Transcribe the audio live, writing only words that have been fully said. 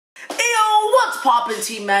Yo, what's poppin',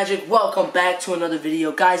 Team Magic? Welcome back to another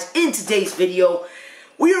video. Guys, in today's video,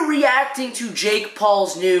 we are reacting to Jake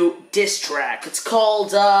Paul's new diss track. It's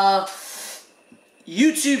called,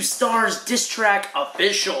 YouTube Stars Diss Track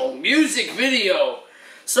Official Music Video.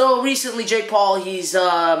 So, recently, Jake Paul, he's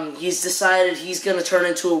decided he's gonna turn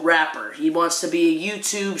into a rapper. He wants to be a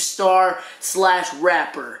YouTube star /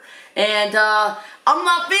 rapper. And, I'm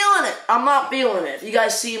not feeling it. I'm not feeling it. If you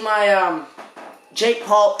guys see my, Jake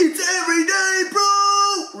Paul, it's everyday,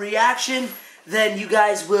 bro, reaction, then you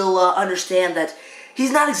guys will understand that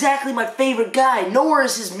he's not exactly my favorite guy, nor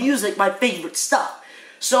is his music my favorite stuff.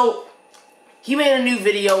 So, he made a new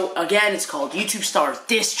video. Again, it's called YouTube Stars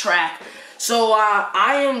Diss Track. So,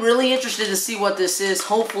 I am really interested to see what this is.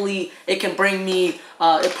 Hopefully, it can bring me,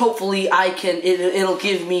 it'll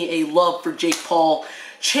give me a love for Jake Paul.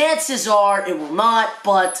 Chances are it will not,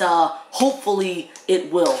 but hopefully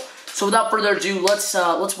it will. So without further ado, let's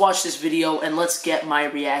watch this video and let's get my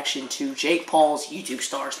reaction to Jake Paul's YouTube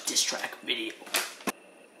Stars diss track video.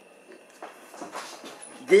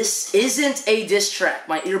 This isn't a diss track.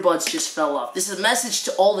 My earbuds just fell off. This is a message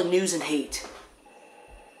to all the news and hate.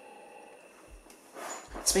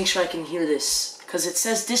 Let's make sure I can hear this, because it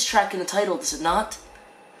says diss track in the title, does it not?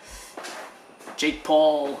 Jake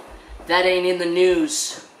Paul, that ain't in the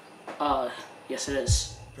news. Yes it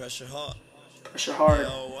is. Pressure hard. Pressure hard. They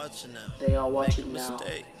all watching now. They all watching now.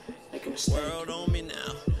 Make a mistake. World on me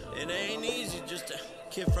now. It ain't easy, just a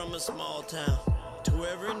kid from a small town. To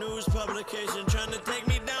every news publication trying to take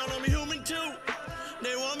me down, I'm human too.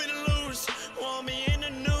 They want me to lose, want me in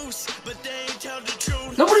the noose, but they ain't tell the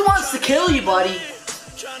truth. Nobody wants to kill you, buddy.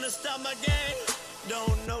 Trying to stop my game.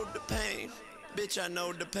 Don't know the pain. Bitch, I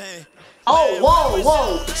know the pain. Oh, whoa,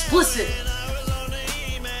 whoa, explicit.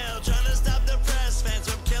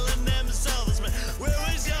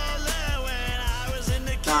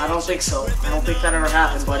 Nah, I don't think so. I don't think that ever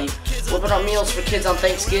happened, buddy. Whipping up meals for kids on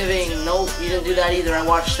Thanksgiving. Nope, you didn't do that either. I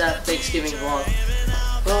watched that Thanksgiving vlog.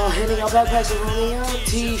 Oh, handing out backpacks and running out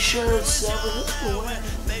t-shirts.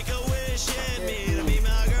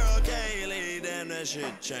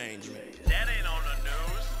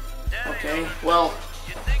 Okay, well,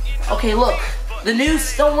 okay, look. The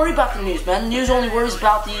news, don't worry about the news, man. The news only worries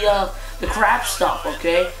about the crap stuff,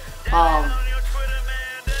 okay?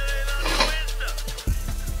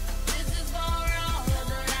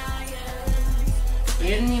 You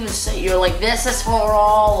didn't even say, you're like, this is for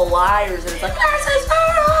all the liars, and it's like, this is for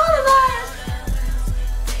all the liars.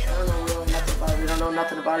 I don't know really nothing about it. We don't know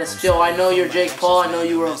nothing about it. Still, I know you're Jake Paul, I know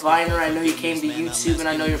you were a Viner, I know you came to YouTube, and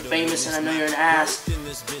I know you're famous, and I know you're an ass.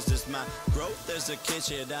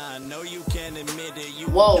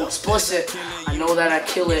 Whoa, explicit. I know that I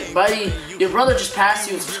kill it. Buddy, your brother just passed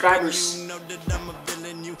you in subscribers. You know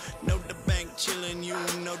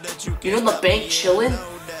the bank chillin'?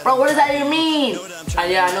 Bro, what does that even mean?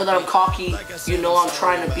 Yeah, I know that I'm cocky. You know I'm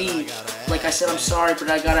trying to be. Like I said, I'm sorry, but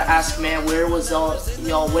I gotta ask, man, where was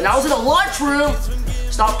y'all when I was in the lunchroom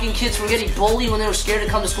stopping kids from getting bullied when they were scared to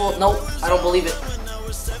come to school? Nope, I don't believe it.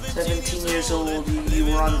 17 years old, you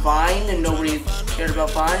were on Vine and nobody cared about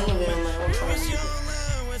Vine?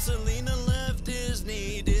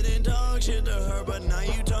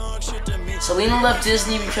 Selena left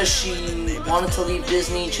Disney because she wanted to leave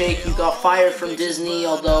Disney. Jake, you got fired from Disney,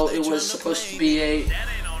 although it was supposed to be a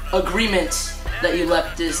agreement that you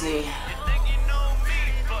left Disney.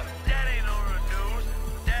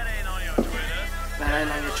 That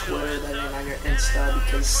ain't on your Twitter, that ain't on your Insta,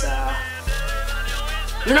 because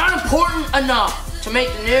you're not important enough to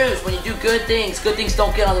make the news. When you do good things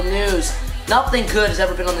don't get on the news. Nothing good has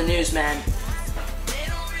ever been on the news, man.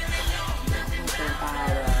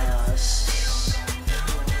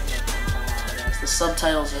 The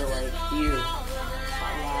subtitles are like, you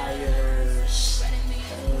liars.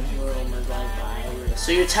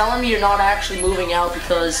 So you're telling me you're not actually moving out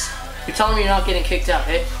because you're telling me you're not getting kicked out,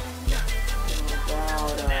 hey?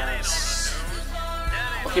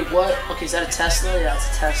 Okay, what? Okay, is that a Tesla? Yeah, it's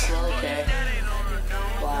a Tesla, okay.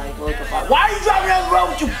 Why are you driving down the road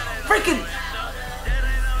with your freaking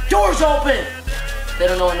doors open? They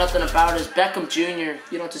don't know nothing about us. Beckham Jr.,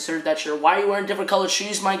 you don't deserve that shirt. Why are you wearing different colored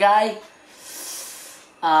shoes, my guy?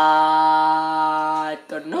 I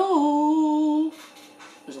don't know.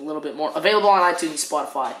 There's a little bit more. Available on iTunes and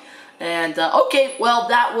Spotify. And, okay, well,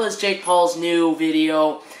 that was Jake Paul's new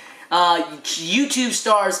video. YouTube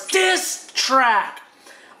Stars Diss Track.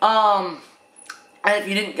 And if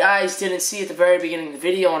you guys didn't see at the very beginning of the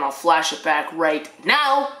video, and I'll flash it back right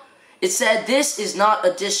now, it said this is not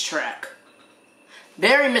a diss track.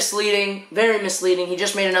 Very misleading, very misleading. He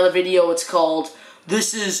just made another video. It's called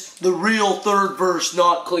this is the real third verse,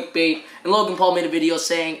 not clickbait. And Logan Paul made a video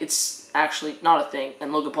saying it's actually not a thing.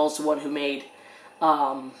 And Logan Paul's the one who made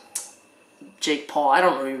Jake Paul. I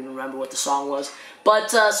don't even remember what the song was.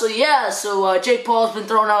 But, so Jake Paul's been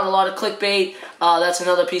throwing out a lot of clickbait. That's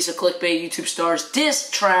another piece of clickbait, YouTube stars diss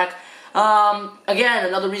track. Again,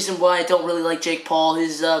 another reason why I don't really like Jake Paul.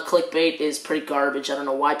 His clickbait is pretty garbage. I don't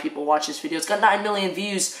know why people watch this video. It's got 9 million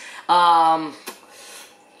views.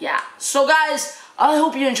 Yeah. So, guys, I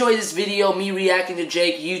hope you enjoyed this video, me reacting to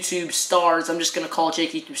Jake YouTube stars. I'm just going to call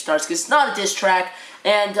Jake YouTube stars because it's not a diss track.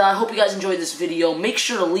 And I hope you guys enjoyed this video. Make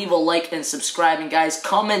sure to leave a like and subscribe. And guys,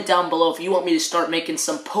 comment down below if you want me to start making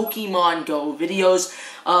some Pokemon Go videos.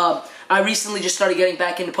 I recently just started getting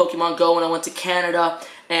back into Pokemon Go when I went to Canada.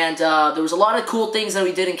 And there was a lot of cool things that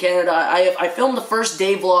we did in Canada. I filmed the first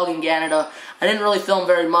day vlog in Canada. I didn't really film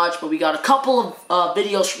very much, but we got a couple of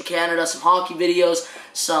videos from Canada, some hockey videos,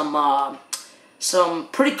 some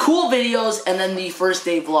pretty cool videos, and then the first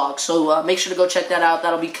day vlog. So make sure to go check that out.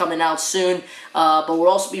 That'll be coming out soon. But we'll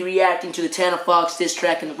also be reacting to the Tanner Fox diss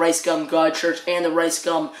track and the Rice Gum God Church and the Rice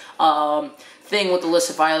Gum thing with the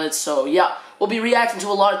Illicit Violets. So yeah, we'll be reacting to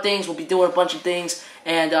a lot of things. We'll be doing a bunch of things.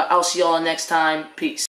 And I'll see y'all next time. Peace.